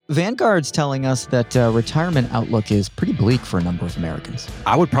Vanguard's telling us that retirement outlook is pretty bleak for a number of Americans.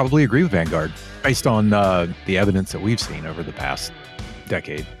 I would probably agree with Vanguard based on the evidence that we've seen over the past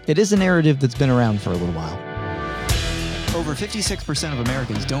decade. It is a narrative that's been around for a little while. Over 56% of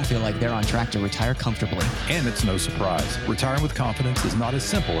Americans don't feel like they're on track to retire comfortably. And it's no surprise. Retiring with confidence is not as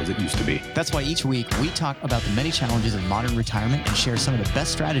simple as it used to be. That's why each week we talk about the many challenges of modern retirement and share some of the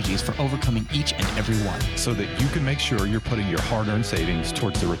best strategies for overcoming each and every one. So that you can make sure you're putting your hard-earned savings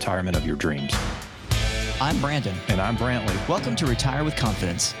towards the retirement of your dreams. I'm Brandon. And I'm Brantley. Welcome to Retire with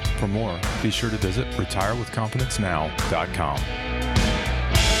Confidence. For more, be sure to visit retirewithconfidencenow.com.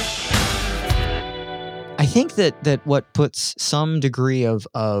 I think that what puts some degree of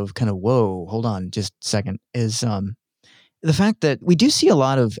kind of, whoa, hold on just a second, is the fact that we do see a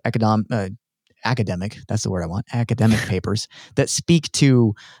lot of academic, that's the word I want, academic papers that speak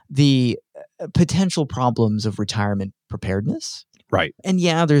to the potential problems of retirement preparedness. Right. And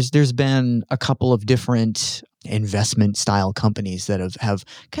yeah, there's been a couple of different investment style companies that have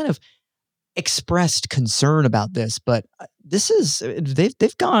kind of expressed concern about this, but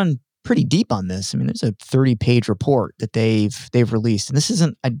they've gone pretty deep on this. I mean, there's a 30-page report that they've released, and this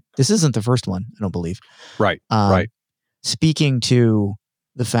isn't the first one, I don't believe. Right. Right. Speaking to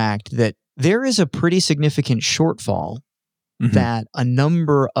the fact that there is a pretty significant shortfall that a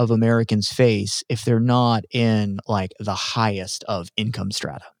number of Americans face if they're not in like the highest of income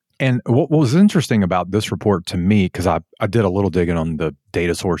strata. And what was interesting about this report to me, because I did a little digging on the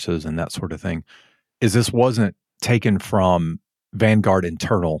data sources and that sort of thing, is this wasn't taken from Vanguard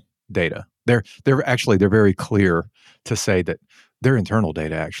internal data. They're very clear to say that their internal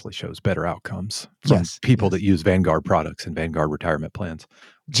data actually shows better outcomes from people that use Vanguard products and Vanguard retirement plans,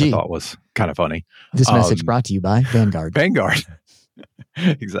 which I thought was kind of funny. This message brought to you by Vanguard. Vanguard.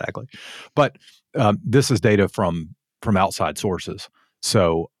 Exactly. But this is data from outside sources.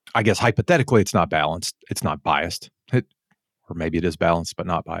 So I guess hypothetically it's not balanced. It's not biased. Or maybe it is balanced, but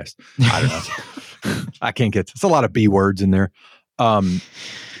not biased. I don't know. I can't get, it's a lot of B words in there.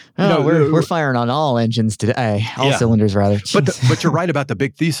 We're firing on all engines today, cylinders rather. But you're right about the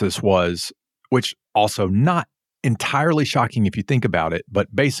big thesis was, which also not entirely shocking if you think about it,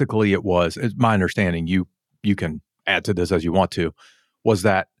 but basically it was, it's my understanding, you can add to this as you want to, was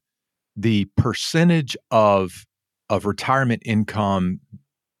that the percentage of retirement income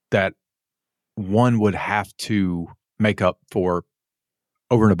that one would have to make up for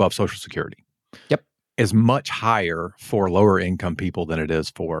over and above Social Security. Yep. Is much higher for lower income people than it is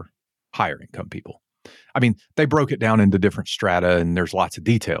for higher income people. I mean, they broke it down into different strata and there's lots of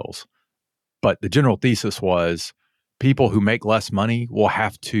details, but the general thesis was people who make less money will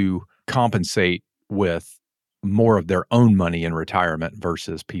have to compensate with more of their own money in retirement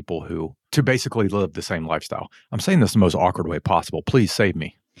versus people who to basically live the same lifestyle. I'm saying this in the most awkward way possible. Please save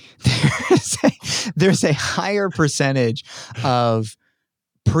me. There's a higher percentage of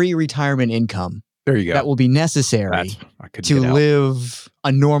pre-retirement income there you go. That will be necessary to live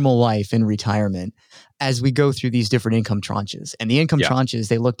a normal life in retirement as we go through these different income tranches. And the income tranches,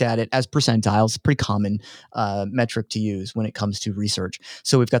 they looked at it as percentiles, pretty common metric to use when it comes to research.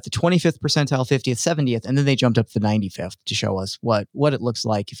 So we've got the 25th percentile, 50th, 70th, and then they jumped up to the 95th to show us what it looks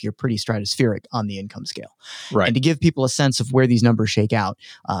like if you're pretty stratospheric on the income scale. Right. And to give people a sense of where these numbers shake out,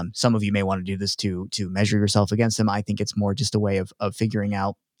 some of you may want to do this to measure yourself against them. I think it's more just a way of figuring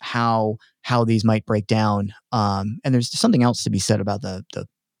out how these might break down. And there's something else to be said about the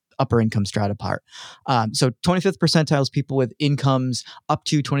upper income strata part. So 25th percentile is people with incomes up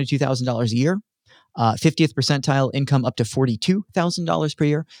to $22,000 a year. 50th percentile income up to $42,000 per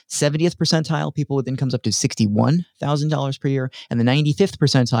year. 70th percentile people with incomes up to $61,000 per year. And the 95th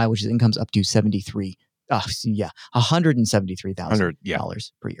percentile, which is incomes up to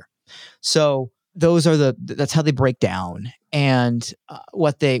 $173,000 per year. So that's how they break down. And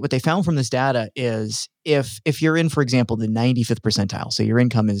what they found from this data is if you're in, for example, the 95th percentile, so your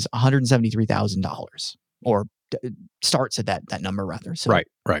income is $173,000 or starts at that number rather. So right.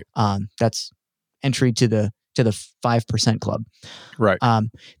 That's entry to the 5% club. Right.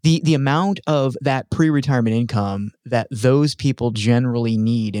 The amount of that pre-retirement income that those people generally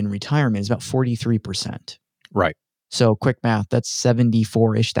need in retirement is about 43%. Right. So quick math, that's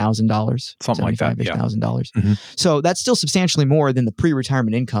 $74,000-ish, something like that. $75,000. Mm-hmm. So that's still substantially more than the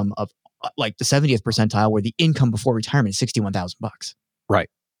pre-retirement income of like the 70th percentile, where the income before retirement is $61,000. Right.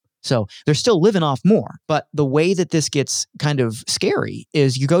 So they're still living off more. But the way that this gets kind of scary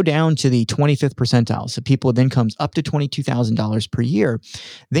is you go down to the 25th percentile. So people with incomes up to $22,000 per year,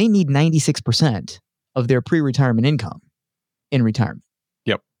 they need 96% of their pre-retirement income in retirement.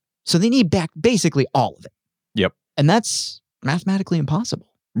 Yep. So they need back basically all of it. Yep. And that's mathematically impossible.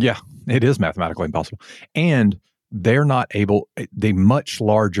 Yeah, it is mathematically impossible. And they're not able, the much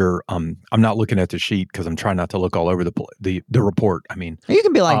larger, I'm not looking at the sheet because I'm trying not to look all over the report. I mean, You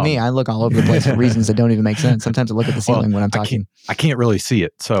can be like me. I look all over the place for reasons that don't even make sense. Sometimes I look at the ceiling when I'm talking. I can't really see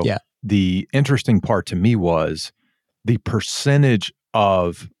it. So yeah. The interesting part to me was the percentage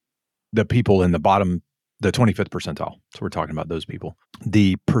of the people in the bottom, the 25th percentile. So we're talking about those people.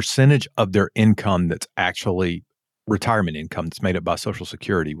 The percentage of their income that's actually retirement income that's made up by Social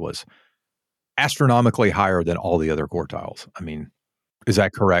Security was astronomically higher than all the other quartiles. I mean, is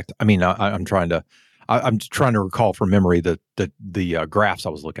that correct? I mean, I'm trying to recall from memory the graphs I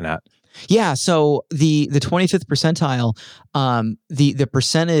was looking at. Yeah. So the 25th percentile, the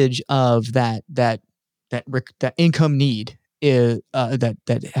percentage of that income need is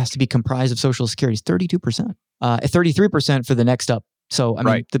that has to be comprised of Social Security is 32%, 33% for the next up. So I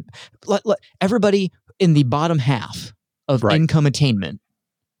mean, everybody in the bottom half of income attainment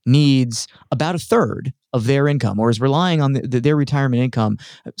needs about a third of their income, or is relying on their retirement income.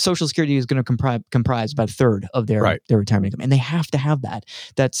 Social Security is going to comprise about a third of their retirement income, and they have to have that.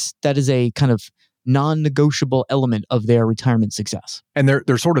 That is a kind of non-negotiable element of their retirement success. And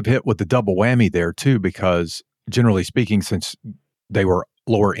they're sort of hit with the double whammy there too, because generally speaking, since they were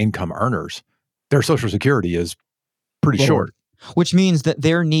lower income earners, their Social Security is pretty short. Which means that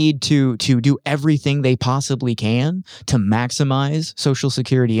their need to do everything they possibly can to maximize Social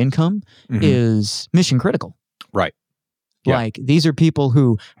Security income is mission critical. Right. Yeah. Like these are people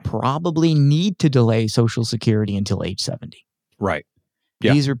who probably need to delay Social Security until age 70. Right.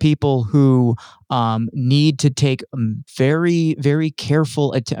 Yeah. These are people who need to take very, very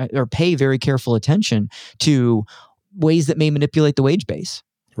careful or pay very careful attention to ways that may manipulate the wage base.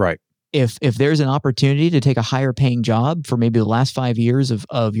 Right. If there's an opportunity to take a higher paying job for maybe the last 5 years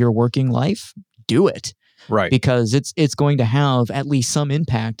of your working life, do it. Right. Because it's going to have at least some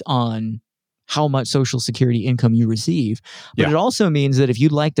impact on how much Social Security income you receive. But it also means that if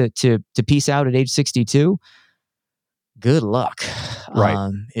you'd like to peace out at age 62, good luck.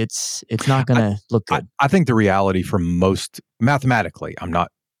 Right. It's not going to look good. I think the reality for most, mathematically, I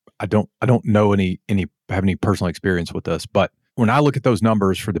don't know have any personal experience with this, but when I look at those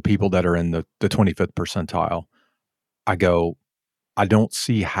numbers for the people that are in the 25th percentile, I go, I don't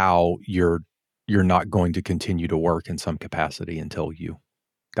see how you're not going to continue to work in some capacity until you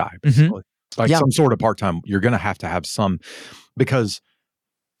die, basically. Some sort of part-time. You're going to have some, because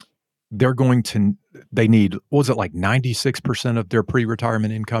they need, what was it, like 96% of their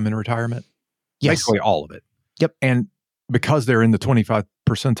pre-retirement income in retirement? Yes. Basically all of it. Yep. And because they're in the 25th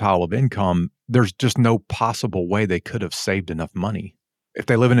percentile of income, there's just no possible way they could have saved enough money. If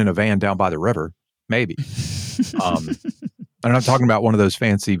they live in a van down by the river, maybe. I'm not talking about one of those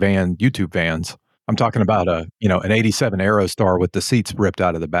fancy YouTube vans. I'm talking about an 87 Aerostar with the seats ripped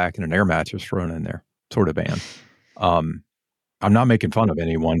out of the back and an air mattress thrown in there sort of van. I'm not making fun of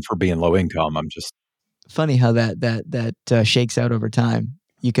anyone for being low income. I'm just funny how that shakes out over time.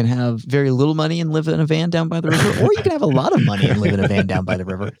 You can have very little money and live in a van down by the river, or you can have a lot of money and live in a van down by the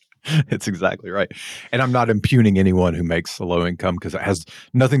river. It's exactly right. And I'm not impugning anyone who makes a low income, because it has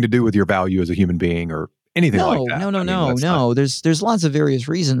nothing to do with your value as a human being or anything like that. No. There's lots of various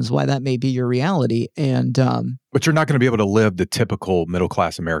reasons why that may be your reality. And but you're not going to be able to live the typical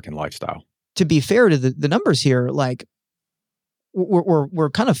middle-class American lifestyle. To be fair to the numbers here, like we're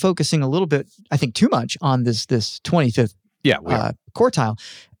kind of focusing a little bit, I think, too much on this 25th quartile.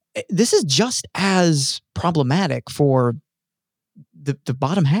 This is just as problematic for the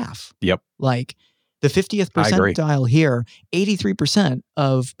bottom half. Yep. Like the 50th percentile here, 83%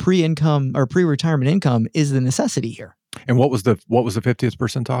 of pre-income or pre-retirement income is the necessity here. And what was the 50th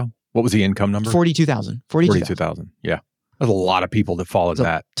percentile? What was the income number? 42,000. 42,000. Yeah. There's a lot of people that fall into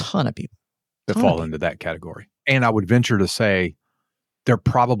that. A ton of people. That fall into that category. And I would venture to say they're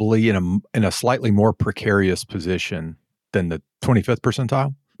probably in a slightly more precarious position than the 25th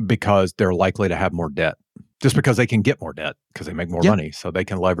percentile, because they're likely to have more debt, just because they can get more debt because they make more money, so they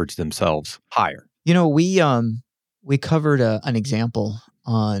can leverage themselves higher. We covered an example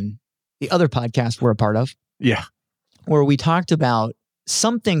on the other podcast we're a part of. Yeah. Where we talked about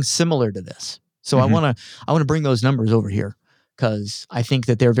something similar to this. So I want to bring those numbers over here because I think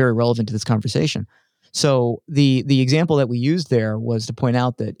that they're very relevant to this conversation. So the example that we used there was to point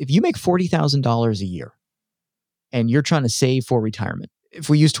out that if you make $40,000 a year and you're trying to save for retirement, if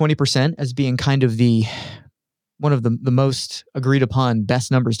we use 20% as being kind of one of the most agreed upon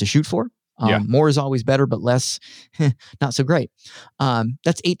best numbers to shoot for, more is always better, but less, not so great.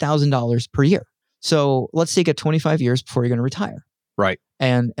 That's $8,000 per year. So let's take it 25 years before you're going to retire. Right.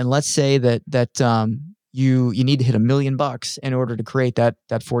 And let's say that you need to hit $1 million in order to create that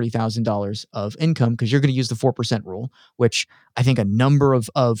 $40,000 of income, because you're going to use the 4% rule, which I think a number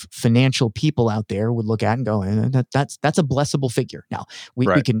of financial people out there would look at and go, that's a blessable figure. Now,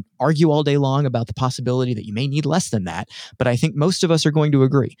 we can argue all day long about the possibility that you may need less than that, but I think most of us are going to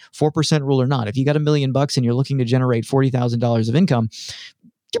agree, 4% rule or not, if you got $1 million and you're looking to generate $40,000 of income,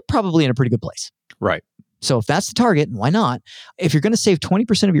 you're probably in a pretty good place. Right. So if that's the target, why not? If you're going to save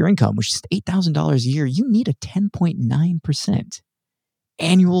 20% of your income, which is $8,000 a year, you need a 10.9%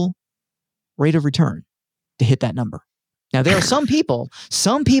 annual rate of return to hit that number. Now, there are some people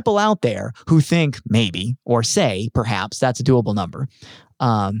out there who think maybe, or say perhaps, that's a doable number.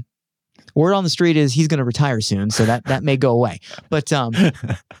 Word on the street is he's going to retire soon, so that may go away. But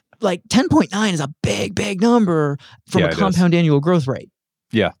like 10.9 is a big number from a compound annual growth rate.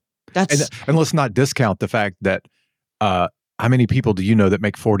 Yeah. And let's not discount the fact that how many people do you know that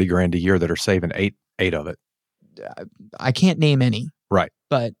make $40,000 a year that are saving eight of it? I can't name any. Right.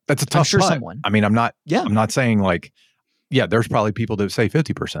 But that's a tough I'm sure putt. someone. I mean, I'm not saying like, there's probably people that say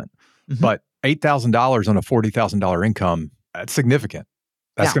 50%, but $8,000 on a $40,000 income, that's significant.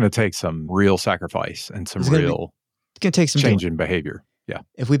 That's going to take some real sacrifice and some real change in behavior. Yeah.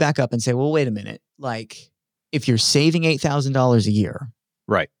 If we back up and say, well, wait a minute, like if you're saving $8,000 a year,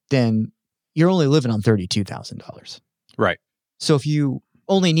 right, then you're only living on $32,000. Right. So if you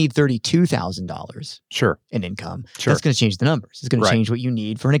only need $32,000 in income, that's going to change the numbers. It's going to change what you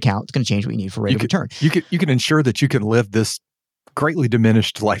need for an account. It's going to change what you need for rate of return. You can ensure that you can live this greatly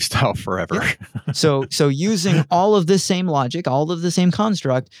diminished lifestyle forever. Yeah. So using all of this same logic, all of the same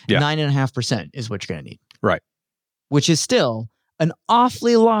construct, 9.5% is what you're going to need. Right. Which is still an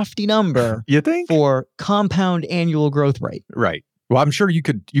awfully lofty number you think? For compound annual growth rate. Right. Well, I'm sure you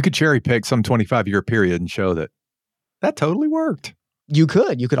could cherry pick some 25-year period and show that totally worked. You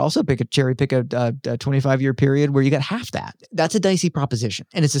could also cherry pick a 25-year period where you got half that. That's a dicey proposition.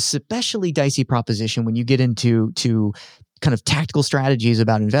 And it's especially dicey proposition when you get into kind of tactical strategies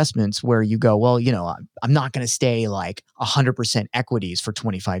about investments where you go, well, I'm not going to stay like 100% equities for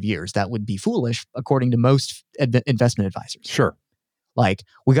 25 years. That would be foolish, according to most investment advisors. Sure. Like,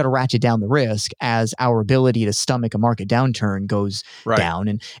 we got to ratchet down the risk as our ability to stomach a market downturn goes down.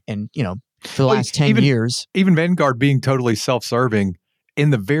 And for the last 10 years. Even Vanguard being totally self-serving in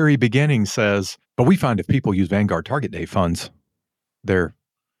the very beginning says, but we find if people use Vanguard target date funds, they're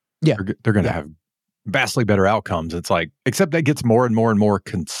going to have vastly better outcomes. It's like, except that gets more and more and more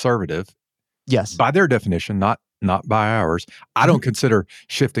conservative. Yes. By their definition, not by ours. I don't consider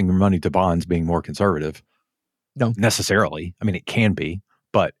shifting your money to bonds being more conservative. No. Necessarily. I mean, it can be,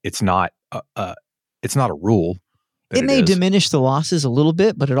 but it's not a rule. It may diminish the losses a little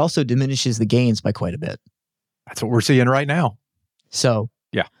bit, but it also diminishes the gains by quite a bit. That's what we're seeing right now. So,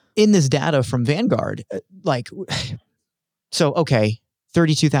 in this data from Vanguard, okay, $32,000,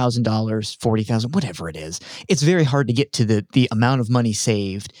 $40,000, whatever it is, it's very hard to get to the amount of money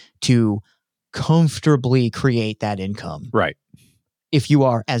saved to comfortably create that income. Right. If you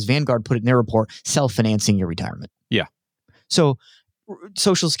are, as Vanguard put it in their report, self-financing your retirement. Yeah. So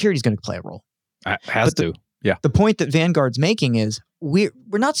Social Security is going to play a role. Has to. Yeah. The point that Vanguard's making is we're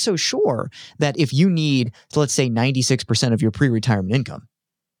not so sure that if you need, let's say, 96% of your pre-retirement income,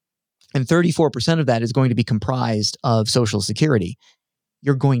 and 34% of that is going to be comprised of Social Security,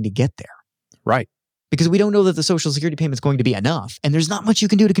 you're going to get there. Right. Because we don't know that the Social Security payment is going to be enough. And there's not much you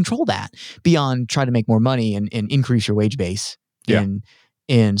can do to control that beyond try to make more money and increase your wage base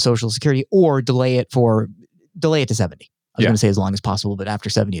in Social Security, or delay it to 70. I was going to say as long as possible, but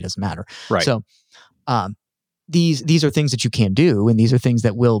after 70, it doesn't matter. Right. So these are things that you can do, and these are things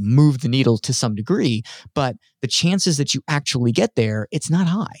that will move the needle to some degree, but the chances that you actually get there, it's not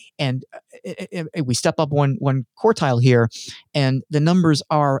high. And we step up one quartile here, and the numbers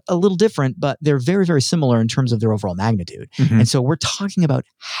are a little different, but they're very, very similar in terms of their overall magnitude. Mm-hmm. And so we're talking about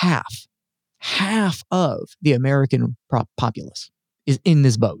half of the American populace is in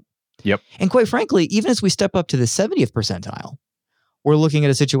this boat. Yep. And quite frankly, even as we step up to the 70th percentile, we're looking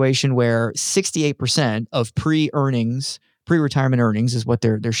at a situation where 68% of pre-retirement earnings is what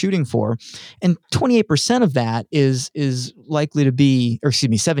they're shooting for, and 28% of that is likely to be, or excuse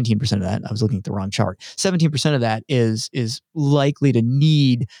me, 17% of that. I was looking at the wrong chart. 17% of that is likely to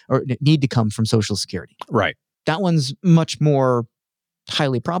need to come from Social Security. Right. That one's much more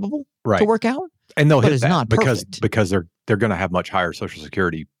highly probable to work out, and they'll hit that not because they're going to have much higher Social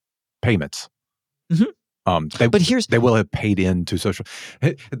Security payments. Mm-hmm. They will have paid into Social.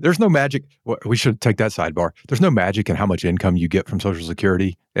 There's no magic. We should take that sidebar. There's no magic in how much income you get from Social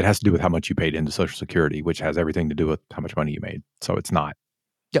Security. It has to do with how much you paid into Social Security, which has everything to do with how much money you made. So it's not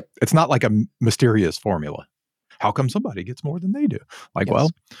Yep. It's not like a mysterious formula. How come somebody gets more than they do? Like, Yes. well,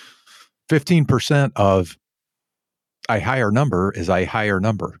 15% of a higher number is a higher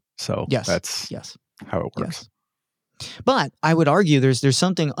number. So Yes. that's Yes. how it works. Yes. But I would argue there's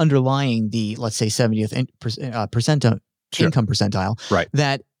something underlying the, let's say, 70th percentile Sure. income percentile, Right.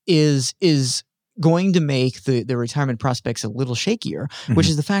 that is going to make the retirement prospects a little shakier, which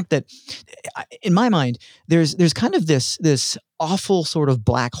is the fact that, in my mind, there's kind of this awful sort of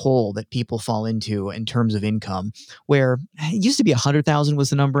black hole that people fall into in terms of income, where it used to be 100,000 was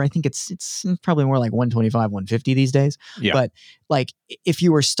the number. I think it's probably more like 125, 150 these days. Yeah. But like, if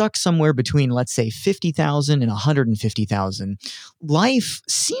you were stuck somewhere between, let's say, 50,000 and 150,000, life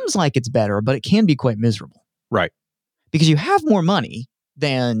seems like it's better, but it can be quite miserable. Right. Because you have more money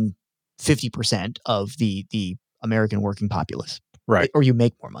than 50% of the American working populace. Right. Or you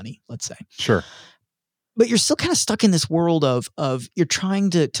make more money, let's say. Sure. But you're still kind of stuck in this world of you're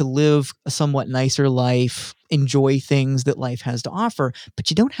trying to live a somewhat nicer life, enjoy things that life has to offer, but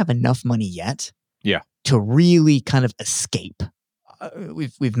you don't have enough money yet. Yeah. To really kind of escape.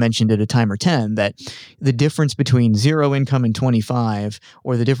 We've mentioned it a time or 10 that the difference between 0 income and 25,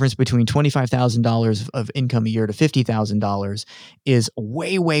 or the difference between $25,000 of income a year to $50,000 is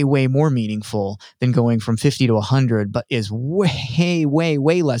way, way, way more meaningful than going from 50 to 100, but is way, way,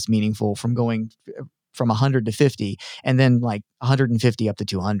 way less meaningful from going from 100 to 50, and then like 150 up to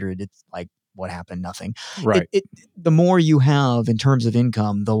 200. It's like, what happened? Nothing. Right. The more you have in terms of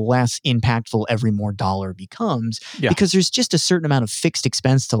income, the less impactful every more dollar becomes, because there's just a certain amount of fixed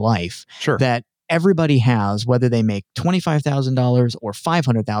expense to life that everybody has, whether they make $25,000 or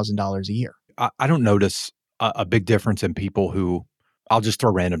 $500,000 a year. I don't notice a big difference in people who, I'll just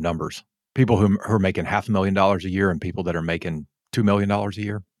throw random numbers, people who are making $500,000 a year and people that are making $2 million a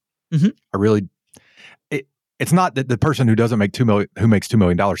year. Mm-hmm. It's not that the person who doesn't make who makes $2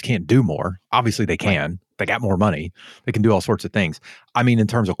 million can't do more. Obviously they can. Right. They got more money. They can do all sorts of things. I mean, in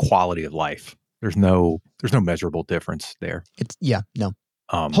terms of quality of life, there's no measurable difference there. No.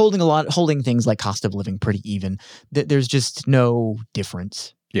 Holding things like cost of living pretty even. There's just no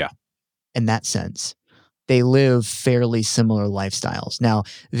difference. Yeah. In that sense. They live fairly similar lifestyles. Now,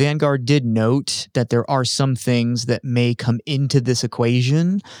 Vanguard did note that there are some things that may come into this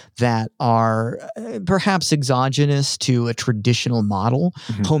equation that are perhaps exogenous to a traditional model.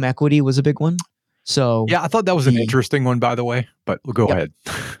 Mm-hmm. Home equity was a big one. So yeah, I thought that was an interesting one, by the way, but go ahead.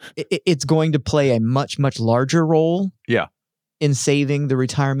 It's going to play a much, much larger role. Yeah. In saving the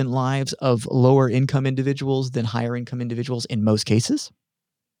retirement lives of lower income individuals than higher income individuals in most cases.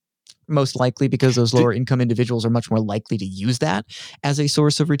 Most likely because those lower income individuals are much more likely to use that as a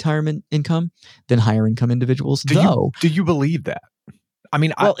source of retirement income than higher income individuals. Do you believe that? I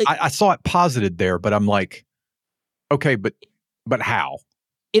mean, well, I saw it posited there, but I'm like, okay, but how?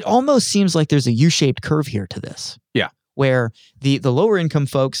 It almost seems like there's a U-shaped curve here to this. Yeah. Where the lower income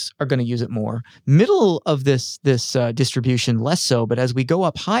folks are going to use it more. Middle of this distribution, less so. But as we go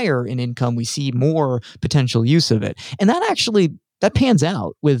up higher in income, we see more potential use of it. And that pans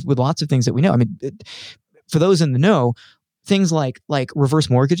out with lots of things that we know. I mean, for those in the know, things like reverse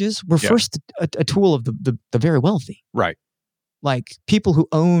mortgages were first a tool of the very wealthy. Right. Like people who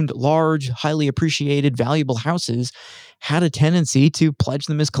owned large, highly appreciated, valuable houses had a tendency to pledge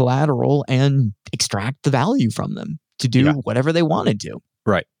them as collateral and extract the value from them to do whatever they wanted to.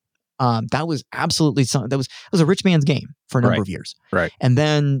 Right. That was absolutely something that was a rich man's game for a number of years. Right. And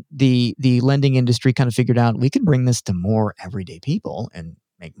then the lending industry kind of figured out we could bring this to more everyday people and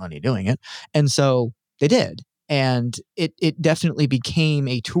make money doing it. And so they did. And it definitely became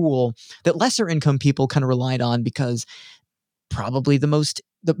a tool that lesser income people kind of relied on because probably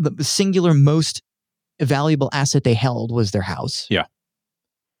the singular most valuable asset they held was their house. Yeah.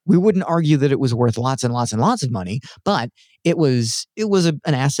 We wouldn't argue that it was worth lots and lots and lots of money, but it was an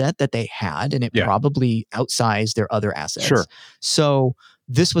asset that they had, and it probably outsized their other assets. Sure. So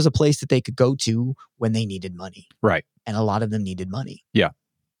this was a place that they could go to when they needed money. Right. And a lot of them needed money. Yeah.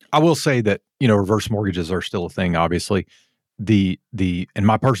 I will say that, reverse mortgages are still a thing, obviously. In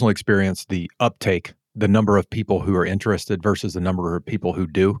my personal experience, the uptake, the number of people who are interested versus the number of people who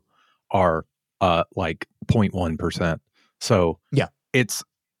do are like 0.1%. So it's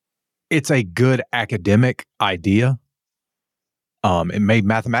a good academic idea. It may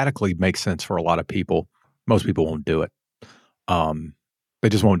mathematically make sense for a lot of people. Most people won't do it. They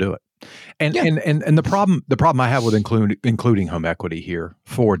just won't do it. And the problem I have with including home equity here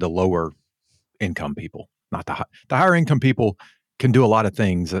for the lower income people, not the higher income people can do a lot of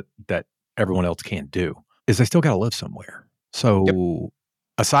things that everyone else can't do, is they still got to live somewhere. So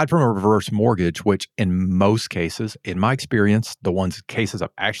aside from a reverse mortgage, which in most cases, in my experience, the cases I've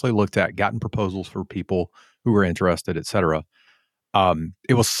actually looked at, gotten proposals for people who were interested, et cetera,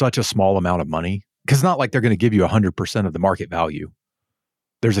 it was such a small amount of money because it's not like they're going to give you 100% of the market value.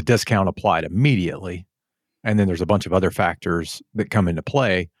 There's a discount applied immediately. And then there's a bunch of other factors that come into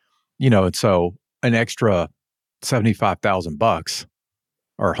play, and so an extra $75,000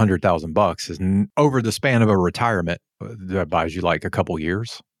 or $100,000 is over the span of a retirement that buys you like a couple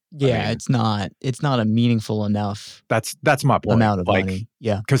years. Yeah, it's not a meaningful enough. That's my point. Amount of money.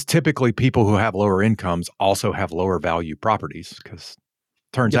 Yeah, because typically people who have lower incomes also have lower value properties. Because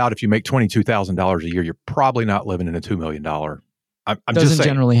turns out if you make $22,000 a year, you're probably not living in a $2 million. I'm doesn't just saying,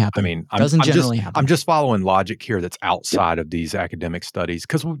 generally happen. I mean, happen. I'm just following logic here that's outside of these academic studies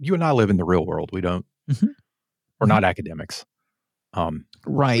because you and I live in the real world. We don't. Mm-hmm. We're not academics.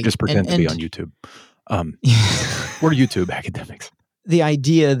 Right. We just pretend to be on YouTube. We're YouTube academics. The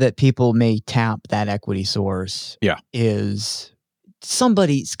idea that people may tap that equity source is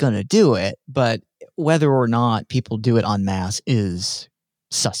somebody's going to do it, but whether or not people do it en masse is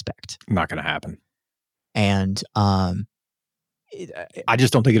suspect. Not going to happen. And I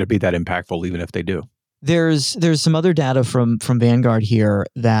just don't think it'd be that impactful even if they do. There's some other data from Vanguard here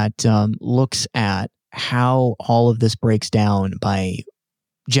that looks at how all of this breaks down by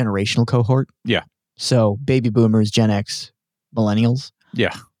generational cohort. Yeah. So baby boomers, Gen X, millennials.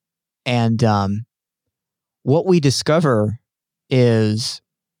 Yeah. And what we discover is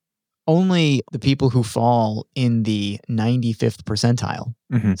only the people who fall in the 95th percentile,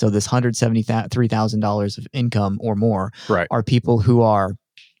 so this $173,000 of income or more, are people who are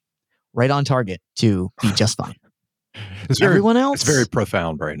right on target to be just fine. Everyone else? It's very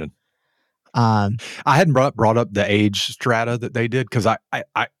profound, Brandon. I hadn't brought up the age strata that they did because I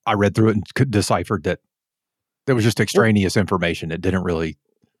read through it and deciphered that there was just extraneous information. It didn't really.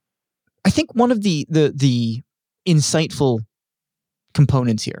 I think one of the insightful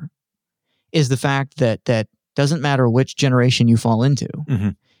components here is the fact that doesn't matter which generation you fall into. Mm-hmm.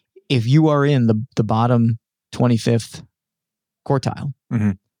 If you are in the bottom 25th quartile,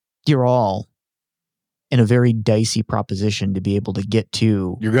 you're all in a very dicey proposition to be able to get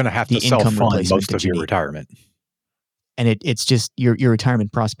to. You're going to have to self-fund most of your retirement. And it's just your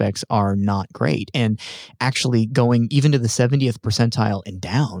retirement prospects are not great. And actually going even to the 70th percentile and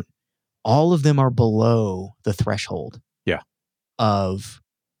down, all of them are below the threshold of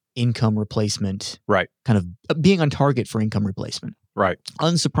income replacement. Right. Kind of being on target for income replacement. Right.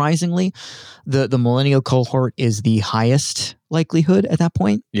 Unsurprisingly, the millennial cohort is the highest likelihood at that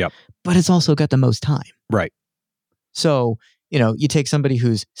point. Yep. But it's also got the most time. Right. So, you take somebody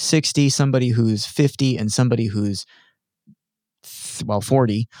who's 60, somebody who's 50, and somebody who's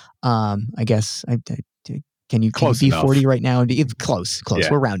 40. I guess can you be enough. 40 right now? Close. Yeah.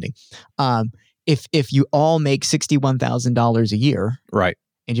 We're rounding. If you all make $61,000 a year, right,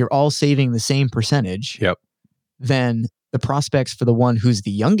 and you're all saving the same percentage, then the prospects for the one who's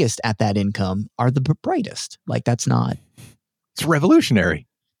the youngest at that income are the brightest. Like that's not. It's revolutionary.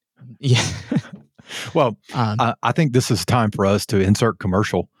 Yeah. Well, I think this is time for us to insert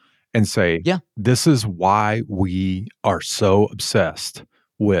commercial and say, this is why we are so obsessed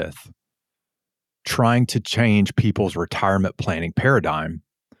with trying to change people's retirement planning paradigm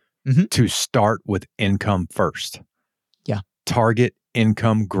to start with income first. Yeah. Target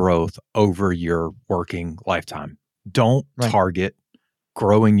income growth over your working lifetime. Don't target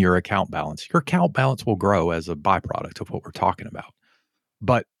growing your account balance. Your account balance will grow as a byproduct of what we're talking about.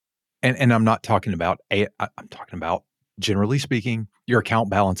 But, and I'm not talking about, I'm talking about, generally speaking, your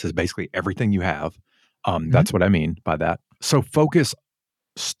account balance is basically everything you have. That's what I mean by that. So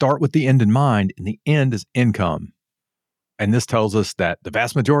start with the end in mind, and the end is income. And this tells us that the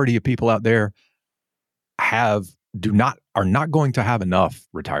vast majority of people out there are not going to have enough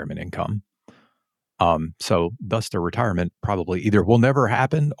retirement income. So thus their retirement probably either will never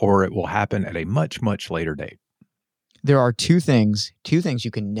happen or it will happen at a much, much later date. There are two things you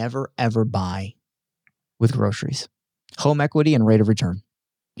can never, ever buy with groceries: home equity and rate of return.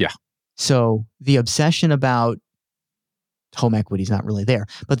 Yeah. So the obsession about home equity is not really there,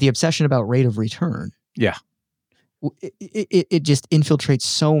 but the obsession about rate of return. Yeah. It just infiltrates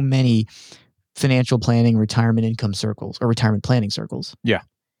so many financial planning, retirement income circles or retirement planning circles. Yeah.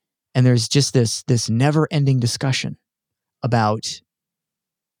 And there's just this never-ending discussion about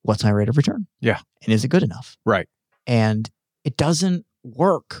what's my rate of return? Yeah. And is it good enough? Right. And it doesn't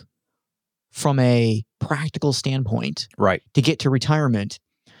work from a practical standpoint to get to retirement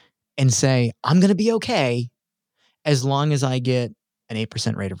and say, I'm going to be okay as long as I get an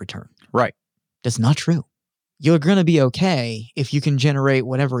 8% rate of return. Right. That's not true. you're going to be okay if you can generate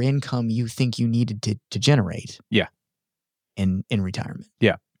whatever income you think you needed to generate. Yeah. In retirement.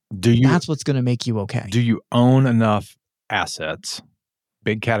 Yeah. That's what's going to make you okay. Do you own enough assets,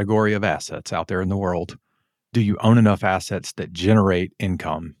 big category of assets out there in the world? Do you own enough assets that generate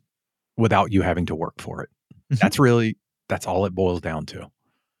income without you having to work for it? Mm-hmm. That's all it boils down to.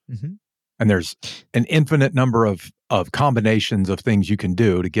 Mm-hmm. And there's an infinite number of combinations of things you can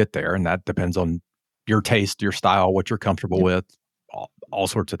do to get there. And that depends on your taste, your style, what you're comfortable with, all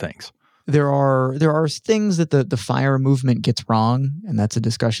sorts of things. There are things that the FIRE movement gets wrong, and that's a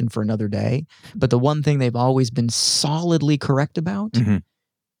discussion for another day. But the one thing they've always been solidly correct about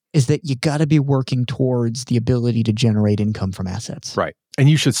is that you got to be working towards the ability to generate income from assets. Right. And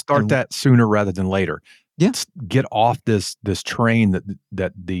you should start that sooner rather than later. Yeah. Get off this train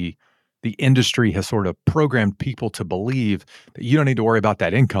that the industry has sort of programmed people to believe that you don't need to worry about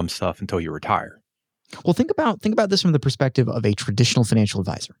that income stuff until you retire. Well, think about this from the perspective of a traditional financial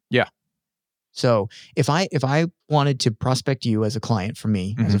advisor. Yeah. So if I wanted to prospect you as a client for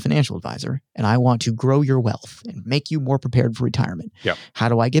me as a financial advisor, and I want to grow your wealth and make you more prepared for retirement, how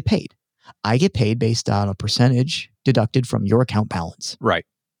do I get paid? I get paid based on a percentage deducted from your account balance. Right.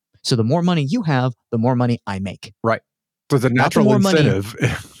 So the more money you have, the more money I make. Right. So the natural incentive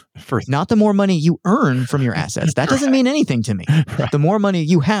not the more money you earn from your assets. That doesn't mean anything to me. Right. The more money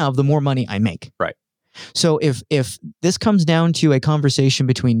you have, the more money I make. Right. So if this comes down to a conversation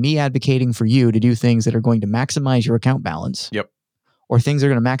between me advocating for you to do things that are going to maximize your account balance, or things that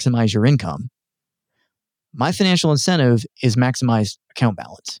are going to maximize your income, my financial incentive is maximize account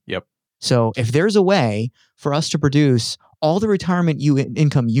balance. Yep. So if there's a way for us to produce all the retirement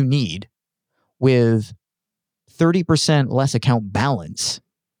income you need with 30% less account balance,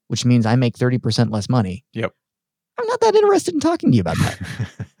 which means I make 30% less money. Yep. I'm not that interested in talking to you about that.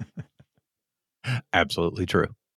 Absolutely true.